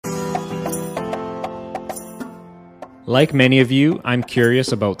Like many of you, I'm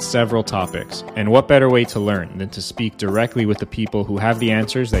curious about several topics, and what better way to learn than to speak directly with the people who have the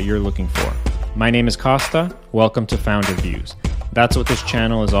answers that you're looking for. My name is Costa. Welcome to Founder Views. That's what this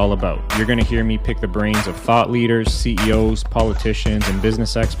channel is all about. You're going to hear me pick the brains of thought leaders, CEOs, politicians, and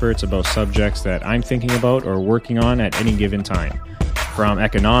business experts about subjects that I'm thinking about or working on at any given time. From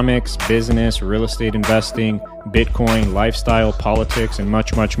economics, business, real estate investing, Bitcoin, lifestyle, politics, and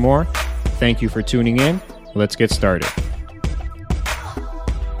much, much more. Thank you for tuning in. Let's get started.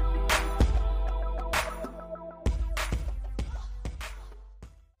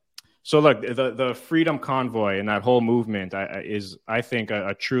 So look, the Freedom Convoy and that whole movement is, I think,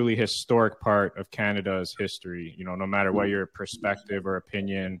 a truly historic part of Canada's history, you know, no matter what your perspective or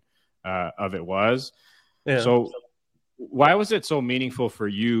opinion of it was. Yeah. So why was it so meaningful for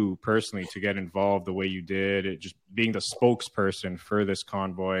you personally to get involved the way you did, it just being the spokesperson for this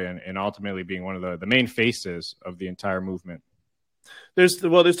convoy and ultimately being one of the main faces of the entire movement? There's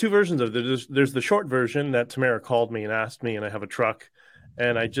two versions of it. There's the short version that Tamara called me and asked me, and I have a truck,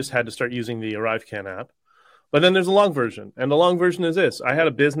 and I just had to start using the ArriveCan app. But then there's a long version, and the long version is this. I had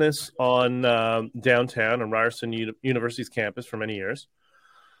a business on downtown on Ryerson University's campus for many years.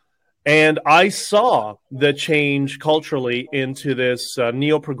 And I saw the change culturally into this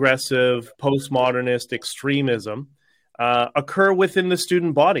neo-progressive, postmodernist extremism occur within the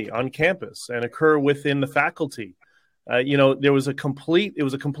student body on campus and occur within the faculty. It was a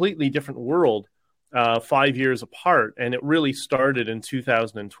completely different world 5 years apart, and it really started in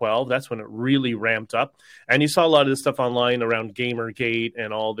 2012. That's when it really ramped up. And you saw a lot of this stuff online around Gamergate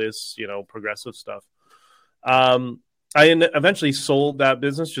and all this, progressive stuff. I eventually sold that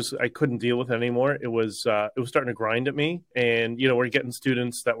business. Just I couldn't deal with it anymore. It was starting to grind at me. And we're getting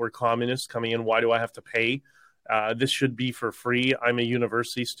students that were communists coming in. Why do I have to pay? This should be for free. I'm a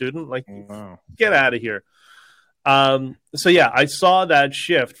university student. Wow. Get out of here. I saw that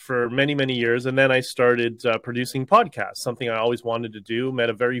shift for many, many years, and then I started producing podcasts. Something I always wanted to do. Met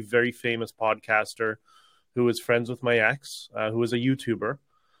a very, very famous podcaster who was friends with my ex, who was a YouTuber.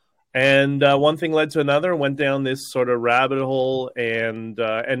 And one thing led to another, went down this sort of rabbit hole and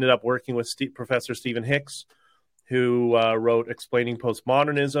ended up working with Professor Stephen Hicks, who wrote Explaining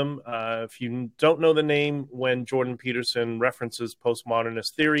Postmodernism. If you don't know the name, when Jordan Peterson references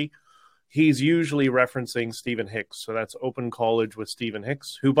postmodernist theory, he's usually referencing Stephen Hicks. So that's Open College with Stephen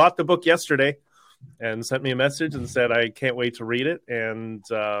Hicks, who bought the book yesterday and sent me a message and said, I can't wait to read it. And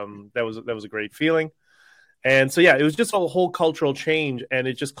that was a great feeling. And so, it was just a whole cultural change, and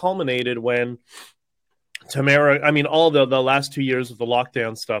it just culminated when Tamara, all the last 2 years of the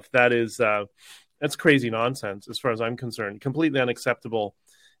lockdown stuff, that's crazy nonsense as far as I'm concerned, completely unacceptable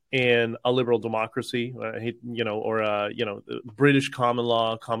in a liberal democracy, the British common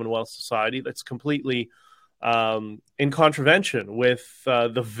law, Commonwealth society. That's completely in contravention with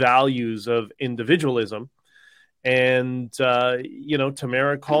the values of individualism. And,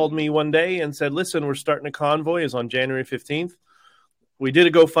 Tamara called me one day and said, listen, we're starting a convoy. It's on January 15th. We did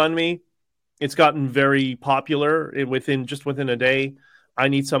a GoFundMe. It's gotten very popular within a day. I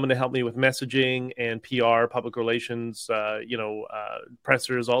need someone to help me with messaging and PR, public relations,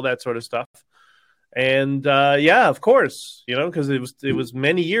 pressers, all that sort of stuff. And, of course, because it was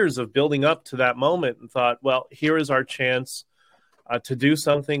many years of building up to that moment, and thought, well, here is our chance to do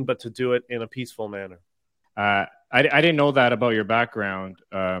something, but to do it in a peaceful manner. I didn't know that about your background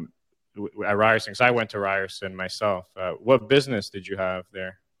at Ryerson, because I went to Ryerson myself. What business did you have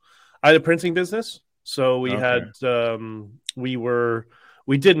there? I had a printing business. So we had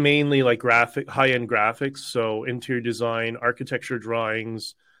we did mainly like high-end graphics, so interior design, architecture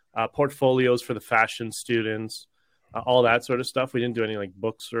drawings, portfolios for the fashion students, all that sort of stuff. We didn't do any like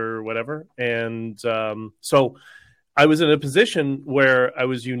books or whatever. And so I was in a position where I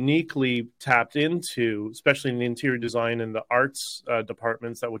was uniquely tapped into, especially in the interior design and the arts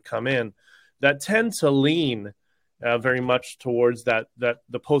departments that would come in, that tend to lean very much towards the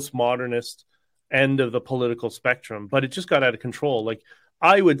postmodernist end of the political spectrum. But it just got out of control. Like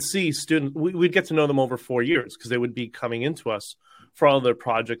I would see students, we'd get to know them over 4 years because they would be coming into us for all their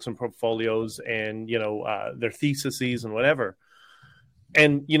projects and portfolios and, their theses and whatever.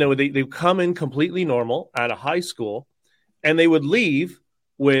 And, they come in completely normal at a high school, and they would leave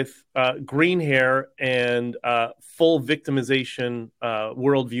with green hair and full victimization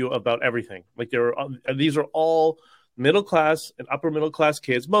worldview about everything. Like these are all middle class and upper middle class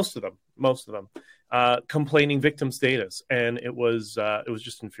kids, most of them, complaining victim status, and it was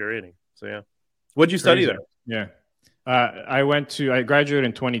just infuriating. So yeah, what'd you study there? Yeah. I graduated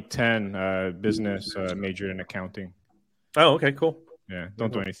in 2010, business, majored in accounting. Oh, okay, cool. Yeah,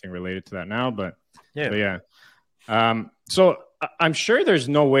 don't do anything related to that now, but yeah. So I'm sure there's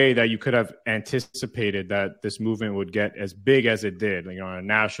no way that you could have anticipated that this movement would get as big as it did, on a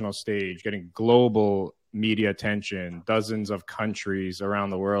national stage, getting global media attention, dozens of countries around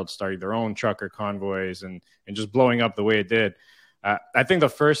the world starting their own trucker convoys and just blowing up the way it did. I think the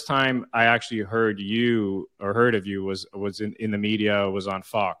first time I actually heard of you was in the media, was on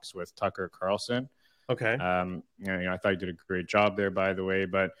Fox with Tucker Carlson. Okay. I thought you did a great job there, by the way.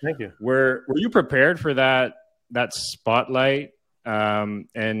 But thank you. Were you prepared for that spotlight? And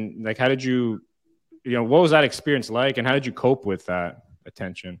how did you, what was that experience like, and how did you cope with that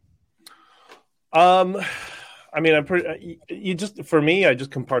attention? I mean, for me, I just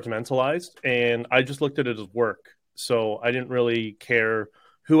compartmentalized, and I just looked at it as work. So I didn't really care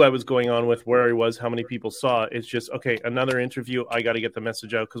who I was going on with, where I was, how many people saw. It's just, okay, another interview. I got to get the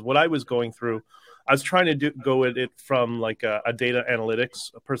message out, because what I was going through, I was trying to go at it from like a data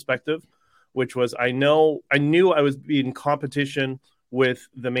analytics perspective, which was I knew I was in competition with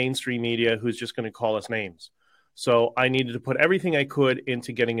the mainstream media, who's just going to call us names. So I needed to put everything I could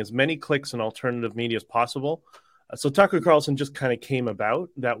into getting as many clicks in alternative media as possible. So Tucker Carlson just kind of came about.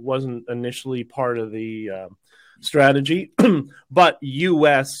 That wasn't initially part of the strategy, but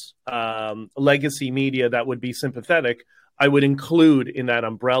U.S. Legacy media that would be sympathetic, I would include in that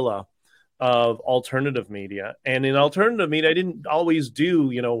umbrella of alternative media. And in alternative media, I didn't always do,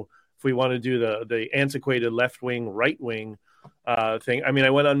 if we want to do the antiquated left-wing, right-wing thing. I mean,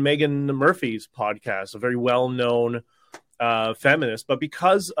 I went on Meghan Murphy's podcast, a very well-known feminist, but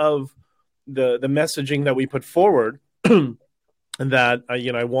because of the messaging that we put forward, that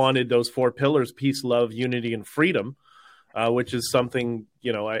I wanted those 4 pillars: peace, love, unity, and freedom, which is something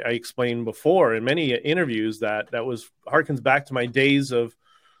I explained before in many interviews that harkens back to my days of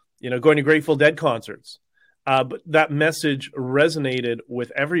going to Grateful Dead concerts. But that message resonated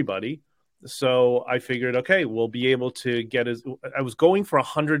with everybody. So I figured, okay, we'll be able to I was going for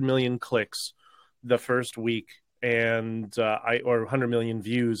 100 million clicks the first week, and or 100 million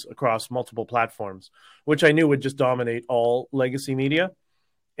views across multiple platforms, which I knew would just dominate all legacy media.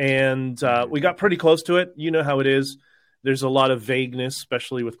 And we got pretty close to it. You know how it is. There's a lot of vagueness,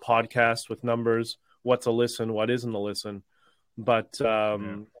 especially with podcasts, with numbers, what's a listen, what isn't a listen. But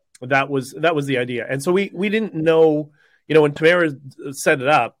that was the idea. And so we didn't know, when Tamara set it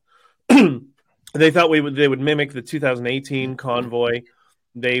up, they thought they would mimic the 2018 convoy.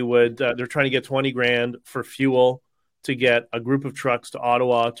 They're trying to get $20,000 for fuel to get a group of trucks to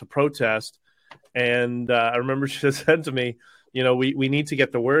Ottawa to protest. And I remember she said to me, we need to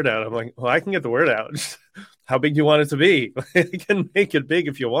get the word out. I'm like, well, I can get the word out. How big do you want it to be? I can make it big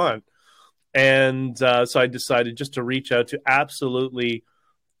if you want. And so I decided just to reach out to absolutely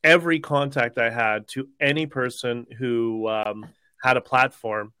every contact I had, to any person who had a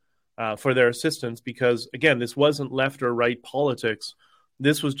platform for their assistance, because, again, this wasn't left or right politics.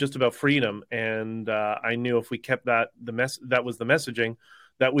 This was just about freedom. And I knew if we kept that was the messaging,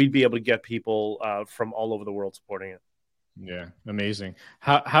 that we'd be able to get people from all over the world supporting it. Yeah, amazing.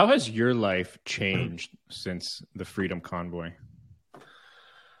 How has your life changed since the Freedom Convoy?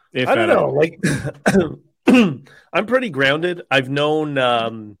 I don't know. I'm pretty grounded. I've known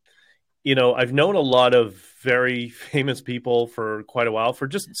a lot of very famous people for quite a while, for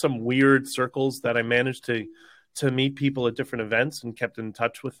just some weird circles that I managed to meet people at different events and kept in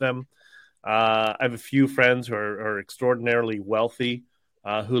touch with them. I have a few friends who are extraordinarily wealthy,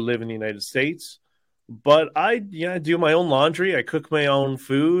 who live in the United States. But I do my own laundry. I cook my own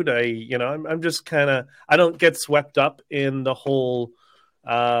food. I'm just I don't get swept up in the whole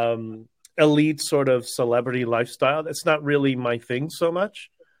elite sort of celebrity lifestyle. That's not really my thing so much.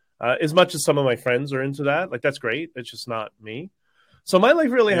 As much as some of my friends are into that, like, that's great. It's just not me. So my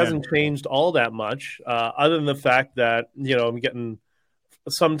life really hasn't changed all that much, other than the fact that, I'm getting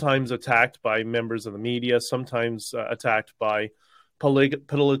sometimes attacked by members of the media, sometimes attacked by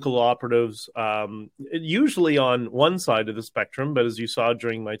political operatives, usually on one side of the spectrum. But as you saw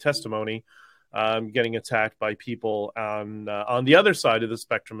during my testimony, getting attacked by people on the other side of the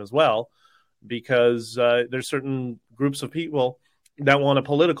spectrum as well, because there's certain groups of people that want a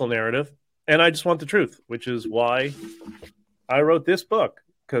political narrative, and I just want the truth, which is why I wrote this book,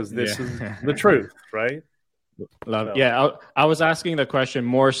 because this is the truth, right? Love it. Yeah, I was asking the question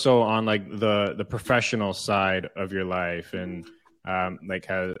more so on like the professional side of your life, and like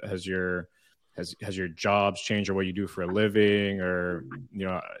has your jobs changed, or what you do for a living, or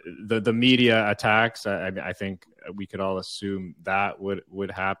the media attacks. I think we could all assume that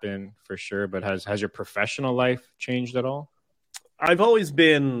would happen for sure. But has your professional life changed at all? I've always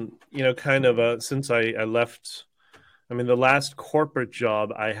been, kind of since I left. I mean, the last corporate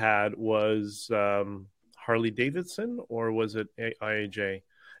job I had was Harley Davidson, or was it IAJ?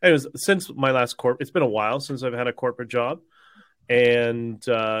 Anyways, since my last it's been a while since I've had a corporate job. And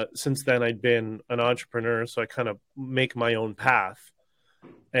since then, I'd been an entrepreneur, so I kind of make my own path.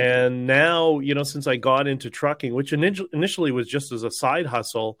 And now, since I got into trucking, which initially was just as a side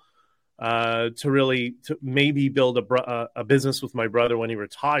hustle, to maybe build a business with my brother when he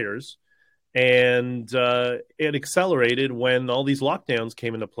retires. And it accelerated when all these lockdowns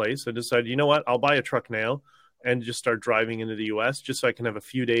came into place. I decided, you know what, I'll buy a truck now and just start driving into the US just so I can have a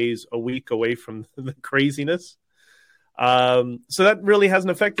few days a week away from the craziness. So that really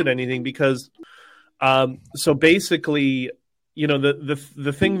hasn't affected anything because, so basically,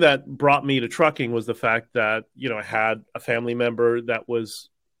 the thing that brought me to trucking was the fact that, I had a family member that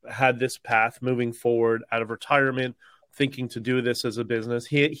had this path moving forward out of retirement, thinking to do this as a business.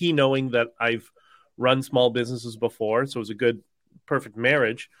 He knowing that I've run small businesses before, so it was a perfect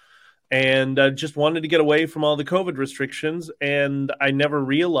marriage. And just wanted to get away from all the COVID restrictions. And I never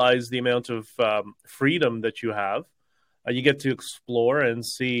realized the amount of freedom that you have. You get to explore and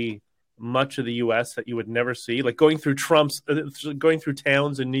see much of the U.S. that you would never see, like going through towns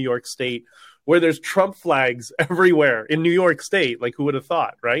in New York State where there's Trump flags everywhere in New York State. Like, who would have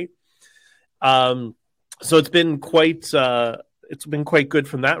thought, right? So it's been quite good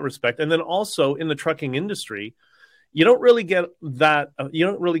from that respect. And then also in the trucking industry, you don't really get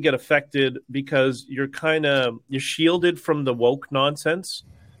affected because you're shielded from the woke nonsense.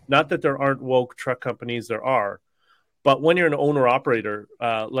 Not that there aren't woke truck companies, there are. But when you're an owner-operator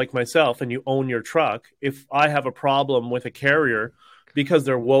like myself and you own your truck, if I have a problem with a carrier because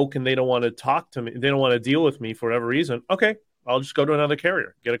they're woke and they don't want to talk to me, they don't want to deal with me for whatever reason, okay, I'll just go to another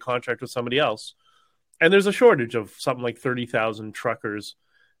carrier, get a contract with somebody else. And there's a shortage of something like 30,000 truckers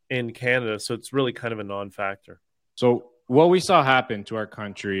in Canada, so it's really kind of a non-factor. So what we saw happen to our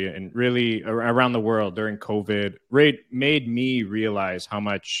country and really around the world during COVID made me realize how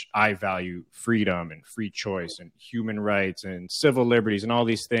much I value freedom and free choice and human rights and civil liberties and all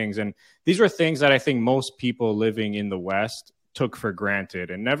these things. And these were things that I think most people living in the West took for granted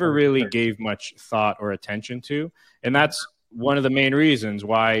and never really gave much thought or attention to. And that's one of the main reasons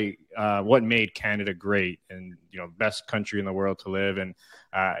why what made Canada great and, best country in the world to live. And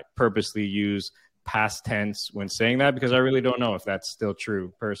purposely use past tense when saying that because I really don't know if that's still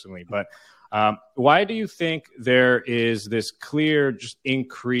true personally. But why do you think there is this clear, just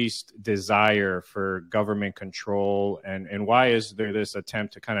increased desire for government control? And why is there this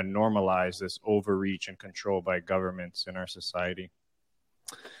attempt to kind of normalize this overreach and control by governments in our society?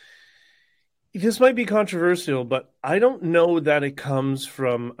 This might be controversial, but I don't know that it comes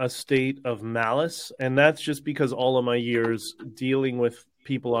from a state of malice. And that's just because all of my years dealing with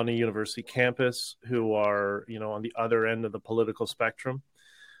people on a university campus who are, on the other end of the political spectrum.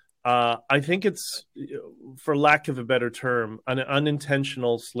 I think it's, for lack of a better term, an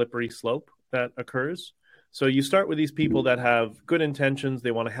unintentional slippery slope that occurs. So you start with these people that have good intentions.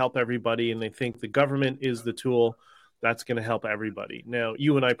 They want to help everybody, and they think the government is the tool that's going to help everybody. Now,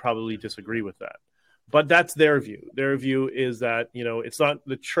 you and I probably disagree with that, but that's their view. Their view is that, it's not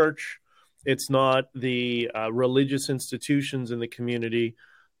the church, it's not the religious institutions in the community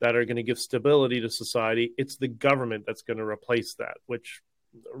that are going to give stability to society. It's the government that's going to replace that, which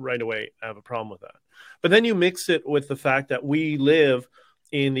right away I have a problem with that. But then you mix it with the fact that we live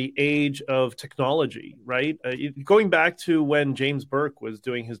in the age of technology, right? Going back to when James Burke was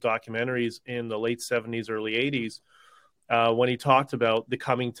doing his documentaries in the late 70s, early 80s, when he talked about the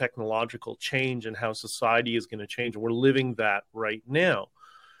coming technological change and how society is going to change. We're living that right now.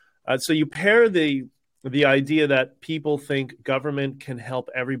 So you pair the idea that people think government can help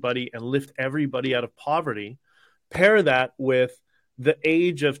everybody and lift everybody out of poverty, pair that with the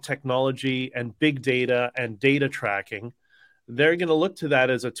age of technology and big data and data tracking. They're going to look to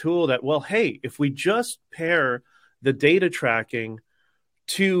that as a tool that, well, hey, if we just pair the data tracking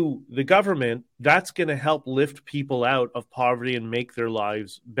to the government, that's going to help lift people out of poverty and make their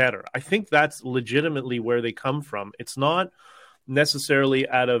lives better. I think that's legitimately where they come from. It's not necessarily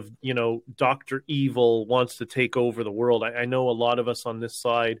out of, Dr. Evil wants to take over the world. I know a lot of us on this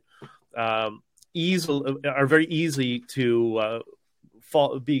side are very easy to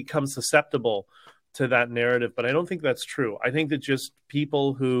become susceptible to that narrative, but I don't think that's true. I think that just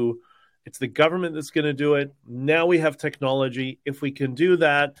people who, it's the government that's going to do it. Now we have technology. If we can do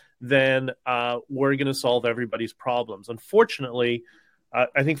that, then we're going to solve everybody's problems. Unfortunately,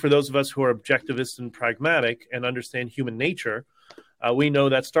 I think for those of us who are objectivists and pragmatic and understand human nature, we know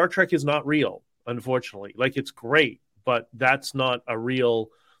that Star Trek is not real, unfortunately. Like, it's great, but that's not a real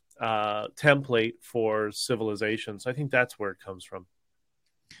template for civilizations. I think that's where it comes from.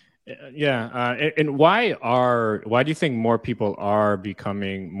 Yeah, and why do you think more people are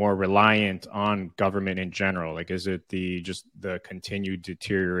becoming more reliant on government in general? Like, is it the continued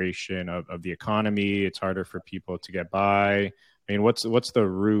deterioration of the economy? It's harder for people to get by. I mean, what's the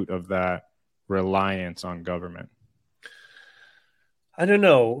root of that reliance on government? I don't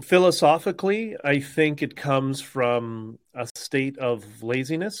know. Philosophically, I think it comes from a state of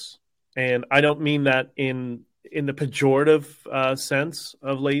laziness, and I don't mean that in the pejorative sense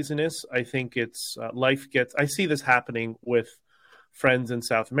of laziness. I think it's life gets. I see this happening with friends in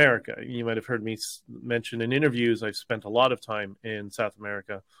South America. You might have heard me mention in interviews. I've spent a lot of time in South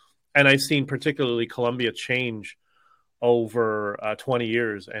America, and I've seen particularly Colombia change over 20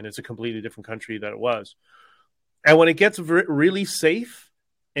 years, and it's a completely different country than it was. And when it gets really safe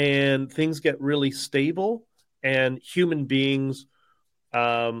and things get really stable and human beings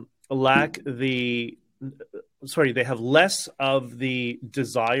lack they have less of the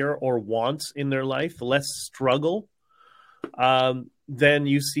desire or wants in their life, less struggle, then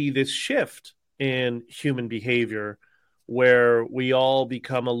you see this shift in human behavior where we all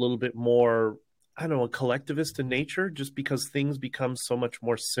become a little bit more, I don't know, a collectivist in nature, just because things become so much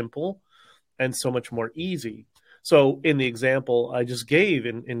more simple and so much more easy. So in the example I just gave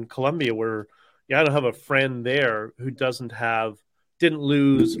in Colombia, where I don't have a friend there who didn't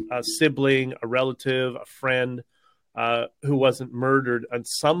lose a sibling, a relative, a friend who wasn't murdered at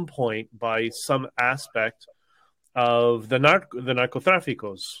some point by some aspect of the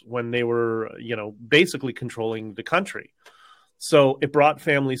narcotraficos when they were, basically controlling the country. So it brought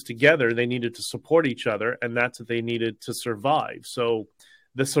families together. They needed to support each other, and that's what they needed to survive. So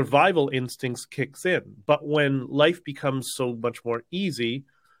the survival instincts kicks in. But when life becomes so much more easy,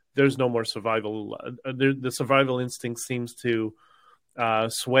 there's no more survival. The survival instinct seems to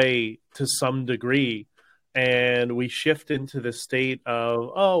sway to some degree, and we shift into the state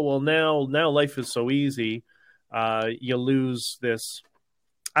of, oh, well, now life is so easy. You lose this,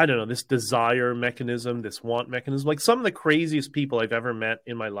 I don't know, this desire mechanism, this want mechanism. Like, some of the craziest people I've ever met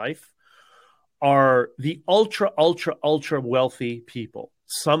in my life are the ultra, ultra, ultra wealthy people.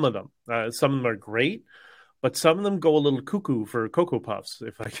 Some of them are great, but some of them go a little cuckoo for Cocoa Puffs,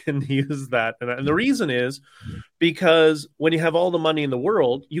 if I can use that. And the reason is because when you have all the money in the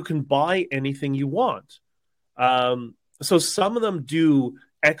world, you can buy anything you want. So some of them do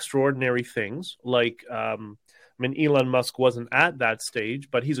extraordinary things, like, Elon Musk wasn't at that stage,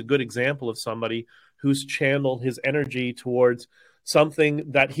 but he's a good example of somebody who's channeled his energy towards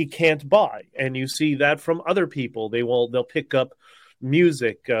something that he can't buy. And you see that from other people. They'll pick up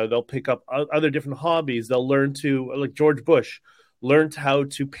music, they'll pick up other different hobbies. They'll learn to, like George Bush, learned how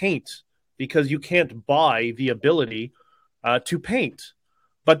to paint, because you can't buy the ability to paint.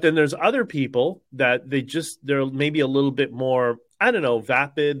 But then there's other people that they're maybe a little bit more, I don't know,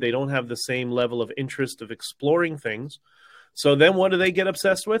 vapid. They don't have the same level of interest of exploring things. So then what do they get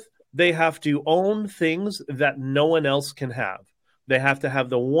obsessed with? They have to own things that no one else can have. They have to have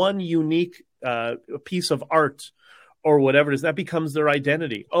the one unique piece of art or whatever it is. That becomes their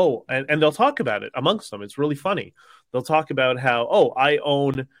identity. Oh, and they'll talk about it amongst them. It's really funny. They'll talk about how, I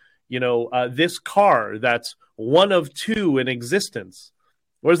own, this car that's one of two in existence.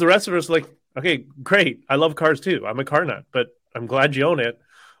 Whereas the rest of us are like, okay, great. I love cars too. I'm a car nut, but I'm glad you own it.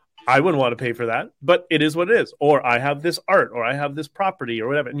 I wouldn't want to pay for that, but it is what it is. Or I have this art, or I have this property, or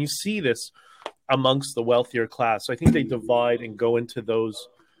whatever. And you see this amongst the wealthier class. So I think they divide and go into those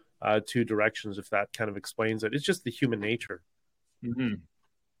two directions, if that kind of explains it. It's just the human nature. Mm-hmm.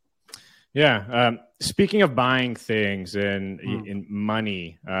 Yeah. Speaking of buying things and in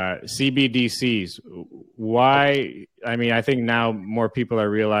money, CBDCs, why? I mean, I think now more people are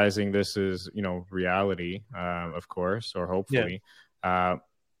realizing this is, reality, of course, or hopefully. Yeah.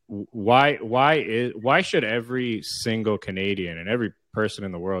 Why should every single Canadian and every person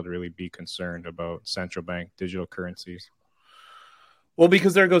in the world really be concerned about central bank digital currencies? Well,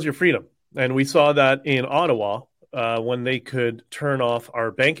 because there goes your freedom. And we saw that in Ottawa when they could turn off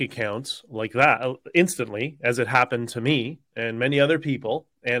our bank accounts like that instantly, as it happened to me and many other people.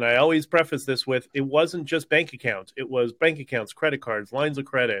 And I always preface this with, it wasn't just bank accounts. It was bank accounts, credit cards, lines of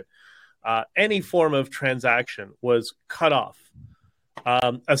credit. Any form of transaction was cut off.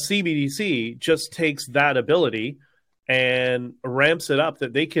 A CBDC just takes that ability and ramps it up,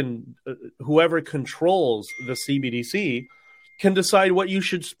 that they can, whoever controls the CBDC can decide what you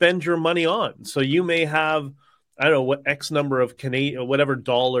should spend your money on. So you may have, I don't know, what X number of Canadian, whatever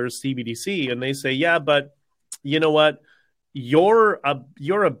dollars CBDC, and they say, yeah, but you know what? You're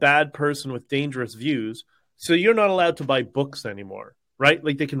a bad person with dangerous views, so you're not allowed to buy books anymore, right?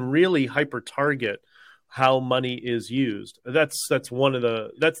 Like, they can really hyper target how money is used. That's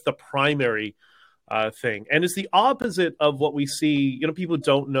the primary thing, and it's the opposite of what we see. People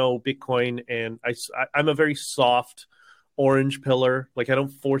don't know Bitcoin, and I'm a very soft orange pillar. Like, I don't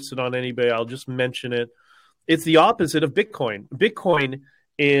force it on anybody. I'll just mention it. It's the opposite of Bitcoin. Bitcoin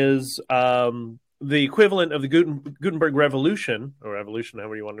is the equivalent of the Gutenberg Revolution, or evolution,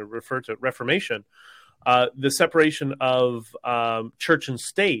 however you want to refer to it, Reformation. The separation of church and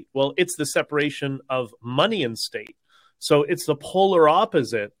state. Well, it's the separation of money and state. So it's the polar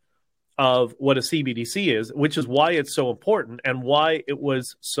opposite of what a CBDC is, which is why it's so important and why it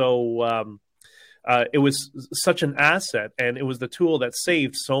was so it was such an asset, and it was the tool that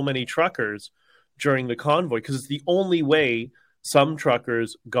saved so many truckers during the convoy, because it's the only way some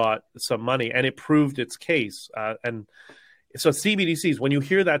truckers got some money, and it proved its case. And so CBDCs, when you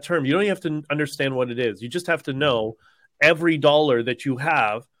hear that term, you don't have to understand what it is. You just have to know every dollar that you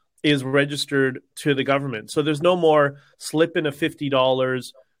have is registered to the government. So there's no more slipping of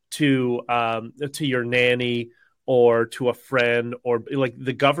 $50 to your nanny or to a friend, or like,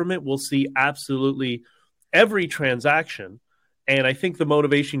 the government will see absolutely every transaction. And I think the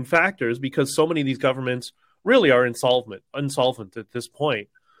motivation factor is because so many of these governments really are insolvent at this point.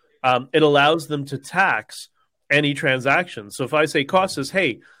 It allows them to tax any transaction. So if I say, Costas,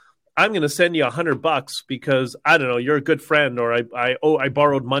 hey, I'm going to send you $100 because, I don't know, you're a good friend, or I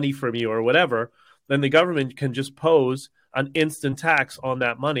borrowed money from you, or whatever, then the government can just pose an instant tax on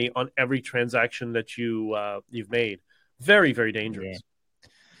that money on every transaction that you've made. Very, very dangerous.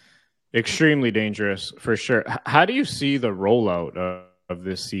 Yeah. Extremely dangerous, for sure. How do you see the rollout of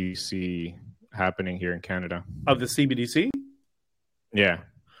this CBDC happening here in Canada? Of the CBDC? Yeah.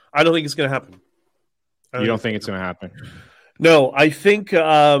 I don't think it's going to happen. You don't think it's going to happen? No, I think.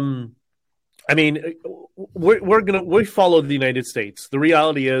 I mean, we follow the United States. The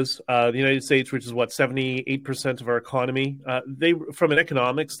reality is, the United States, which is 78% of our economy, they, from an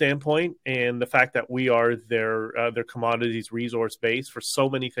economic standpoint, and the fact that we are their commodities resource base for so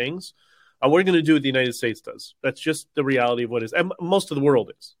many things, we're going to do what the United States does. That's just the reality of what is, and most of the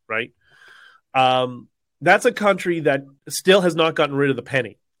world is, right. That's a country that still has not gotten rid of the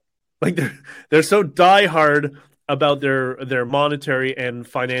penny. Like, they're so diehard about their monetary and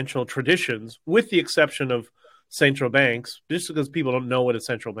financial traditions, with the exception of central banks, just because people don't know what a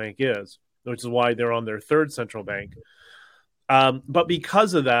central bank is, which is why they're on their third central bank. But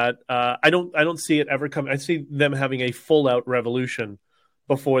because of that, I don't see it ever coming. I see them having a full out revolution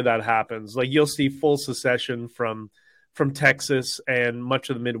before that happens. Like, you'll see full secession from Texas and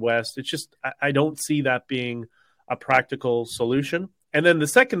much of the Midwest. It's just, I don't see that being a practical solution. And then the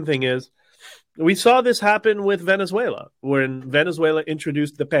second thing is, we saw this happen with Venezuela, when Venezuela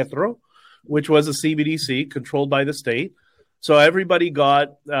introduced the Petro, which was a CBDC controlled by the state. So everybody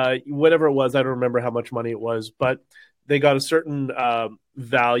got whatever it was. I don't remember how much money it was, but they got a certain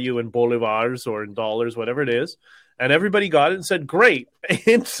value in bolivars or in dollars, whatever it is. And everybody got it and said, great,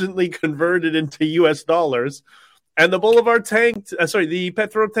 instantly converted into US dollars. And the the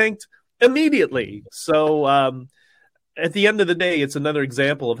Petro tanked immediately. So, at the end of the day, it's another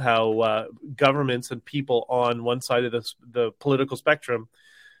example of how governments and people on one side of the political spectrum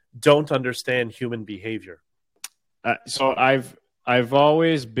don't understand human behavior. So I've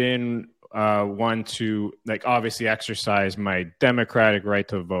always been one to, like, obviously exercise my democratic right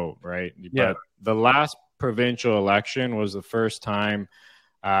to vote, right? Yeah. But the last provincial election was the first time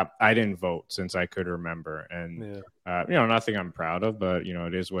I didn't vote since I could remember. And, nothing I'm proud of, but,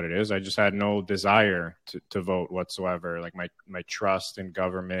 it is what it is. I just had no desire to vote whatsoever. Like, my trust in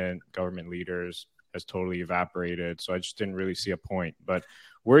government leaders has totally evaporated. So I just didn't really see a point. But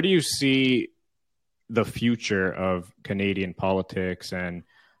where do you see the future of Canadian politics? And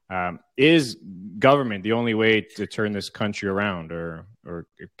is government the only way to turn this country around, or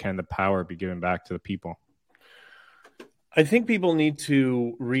can the power be given back to the people? I think people need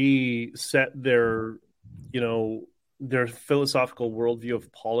to reset their philosophical worldview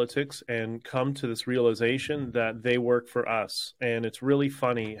of politics and come to this realization that they work for us. And it's really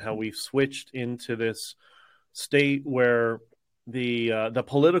funny how we've switched into this state where the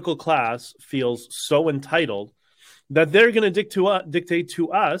political class feels so entitled that they're going to dictate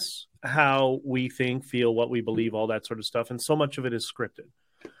to us how we think, feel, what we believe, all that sort of stuff. And so much of it is scripted.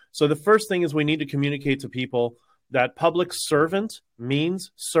 So the first thing is, we need to communicate to people that public servant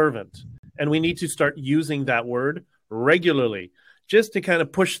means servant. And we need to start using that word regularly, just to kind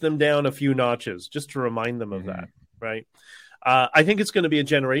of push them down a few notches, just to remind them of that, right? I think it's going to be a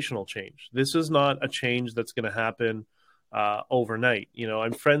generational change. This is not a change that's going to happen overnight.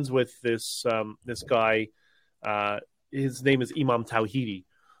 I'm friends with this guy. His name is Imam Tawhidi.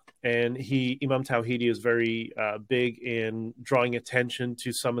 and Imam Tawhidi is very big in drawing attention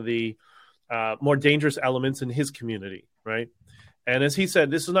to some of the more dangerous elements in his community, right? And as he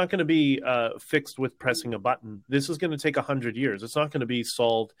said, this is not going to be fixed with pressing a button. This is going to take 100 years. It's not going to be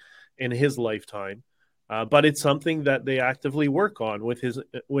solved in his lifetime, but it's something that they actively work on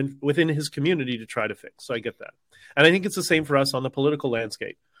within his community to try to fix. So I get that. And I think it's the same for us on the political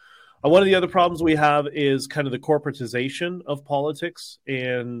landscape. One of the other problems we have is kind of the corporatization of politics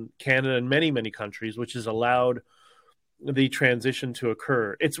in Canada and many, many countries, which has allowed the transition to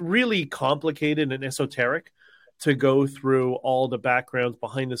occur. It's really complicated and esoteric to go through all the backgrounds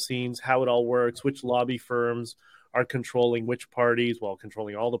behind the scenes, how it all works, which lobby firms are controlling which parties, well,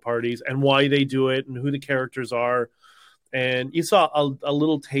 controlling all the parties, and why they do it, and who the characters are. And you saw a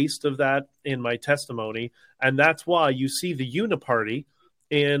little taste of that in my testimony, and that's why you see the Uniparty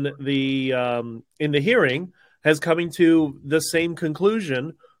in the hearing has coming to the same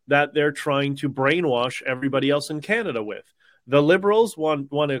conclusion that they're trying to brainwash everybody else in Canada with. The Liberals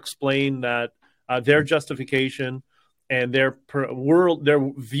want to explain that their justification and their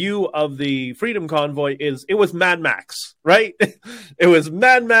view of the Freedom Convoy is it was Mad Max, right? It was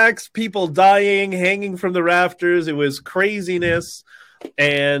Mad Max, people dying, hanging from the rafters. It was craziness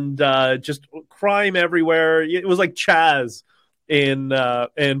and just crime everywhere. It was like Chaz in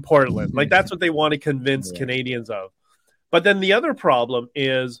Portland. Like that's what they want to convince Canadians of. But then the other problem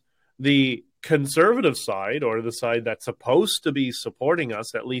is the conservative side, or the side that's supposed to be supporting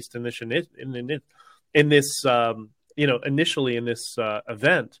us, at least in this initially in this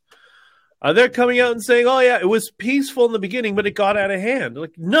event. They're coming out and saying, "Oh yeah, it was peaceful in the beginning, but it got out of hand."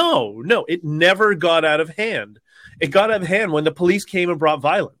 Like, no, it never got out of hand. It got out of hand when the police came and brought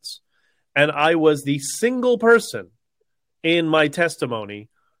violence, and I was the single person in my testimony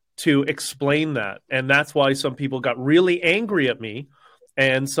to explain that. And that's why some people got really angry at me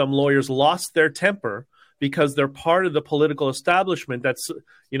and some lawyers lost their temper because they're part of the political establishment. That's,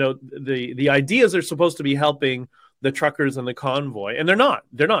 the ideas are supposed to be helping the truckers and the convoy. And they're not.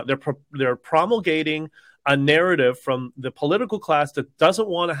 They're promulgating a narrative from the political class that doesn't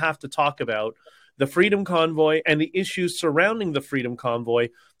want to have to talk about the Freedom Convoy and the issues surrounding the Freedom Convoy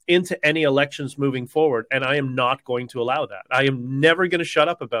into any elections moving forward. And I am not going to allow that. I am never going to shut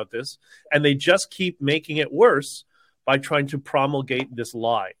up about this. And they just keep making it worse by trying to promulgate this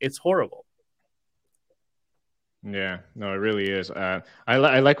lie. It's horrible. Yeah, no, it really is. I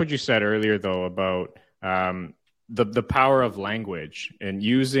like what you said earlier, though, about the power of language and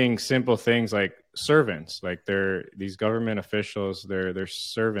using simple things like servants, like these government officials, they're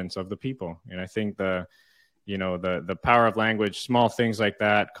servants of the people. And I think the power of language, small things like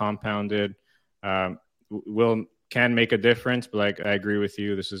that, compounded, can make a difference. But like, I agree with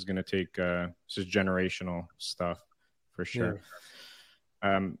you. This is going to take this is generational stuff for sure.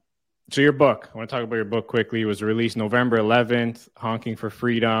 Yeah. So your book, I want to talk about your book quickly. It was released November 11th, Honking for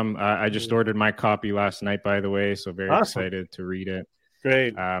Freedom. I just ordered my copy last night, by the way, so very excited to read it.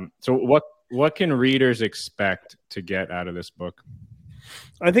 Great. So what can readers expect to get out of this book?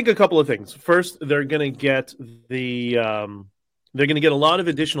 I think a couple of things. First, they're going to get a lot of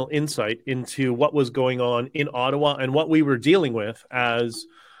additional insight into what was going on in Ottawa and what we were dealing with as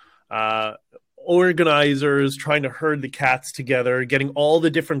organizers trying to herd the cats together, getting all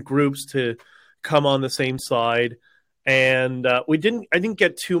the different groups to come on the same side. And I didn't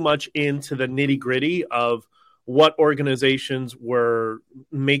get too much into the nitty gritty of what organizations were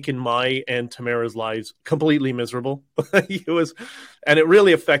making my and Tamara's lives completely miserable. And it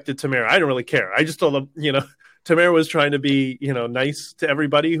really affected Tamara. I don't really care. I just told them, Tamara was trying to be, nice to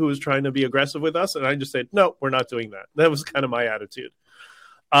everybody who was trying to be aggressive with us. And I just said, no, we're not doing that. That was kind of my attitude.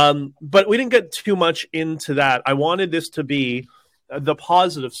 But we didn't get too much into that. I wanted this to be the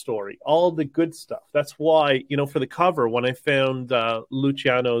positive story, all the good stuff. That's why, for the cover, when I found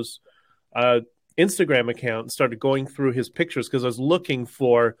Luciano's Instagram account and started going through his pictures, because I was looking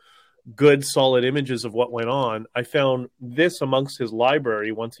for good, solid images of what went on, I found this amongst his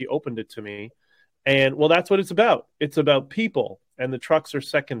library once he opened it to me. And, well, that's what it's about. It's about people, and the trucks are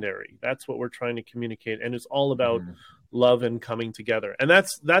secondary. That's what we're trying to communicate. And it's all about love and coming together. And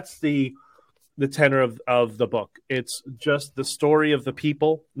that's the tenor of the book. It's just the story of the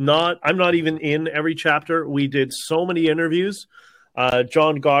people. I'm not even in every chapter. We did so many interviews.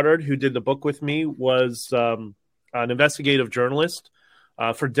 John Goddard, who did the book with me, was an investigative journalist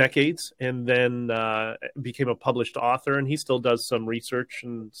for decades, and then became a published author. And he still does some research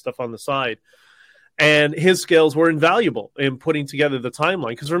and stuff on the side. And his skills were invaluable in putting together the timeline.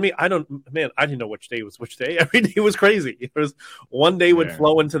 Because for me, I didn't know which day was which day. Every day was crazy. It was one day would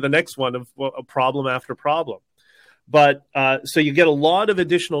flow into the next one of a problem after problem. But so you get a lot of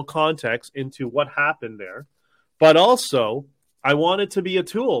additional context into what happened there. But also, I want it to be a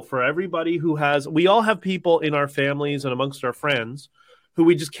tool for everybody who has. We all have people in our families and amongst our friends who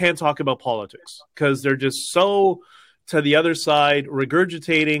we just can't talk about politics because they're just so to the other side,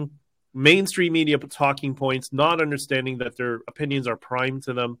 regurgitating mainstream media talking points, not understanding that their opinions are prime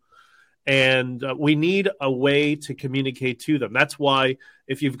to them. And we need a way to communicate to them. That's why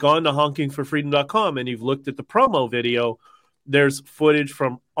if you've gone to honkingforfreedom.com and you've looked at the promo video, there's footage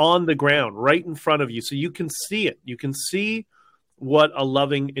from on the ground right in front of you. So you can see it. You can see what a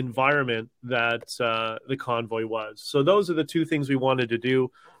loving environment that the convoy was. So those are the two things we wanted to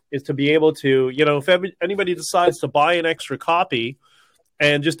do, is to be able to, you know, if anybody decides to buy an extra copy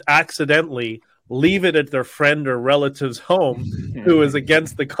and just accidentally leave it at their friend or relative's home who is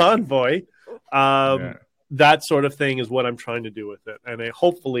against the convoy, that sort of thing is what I'm trying to do with it. And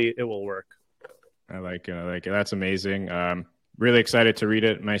hopefully it will work. I like it. I like it. That's amazing. Really excited to read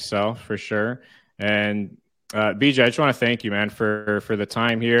it myself for sure. And BJ, I just want to thank you, man, for the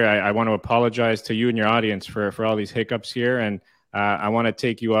time here. I want to apologize to you and your audience for all these hiccups here. And I want to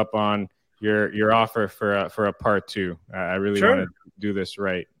take you up on your offer for a part 2. I really want to do this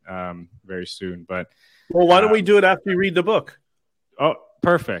right very soon. But why don't we do it after you read the book? Oh,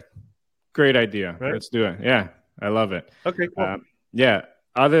 perfect. Great idea. Right. Let's do it. Yeah, I love it. Okay, cool. Yeah.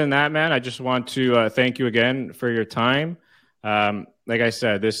 Other than that, man, I just want to thank you again for your time. Like I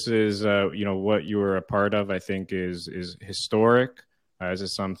said, this is what you were a part of. I think is historic. This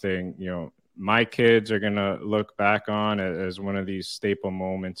is something my kids are gonna look back on as one of these staple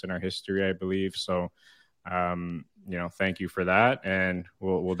moments in our history, I believe. So, thank you for that, and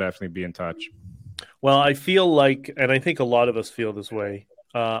we'll definitely be in touch. Well, I feel like, and I think a lot of us feel this way.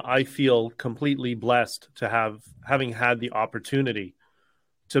 I feel completely blessed to having had the opportunity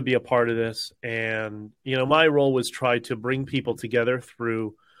to be a part of this. And, my role was try to bring people together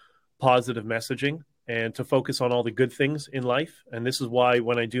through positive messaging and to focus on all the good things in life. And this is why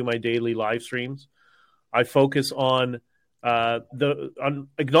when I do my daily live streams, I focus on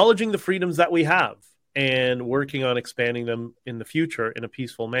acknowledging the freedoms that we have and working on expanding them in the future in a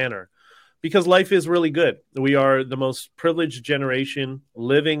peaceful manner. Because life is really good. We are the most privileged generation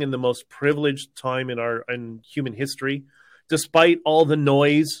living in the most privileged time in human history. Despite all the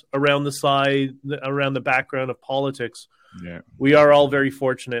noise around the background of politics, we are all very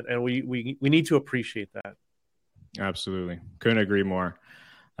fortunate, and we need to appreciate that. Absolutely. Couldn't agree more.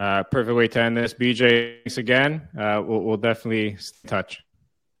 Perfect way to end this. BJ, thanks again. We'll definitely stay in touch.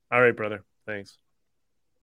 All right, brother. Thanks.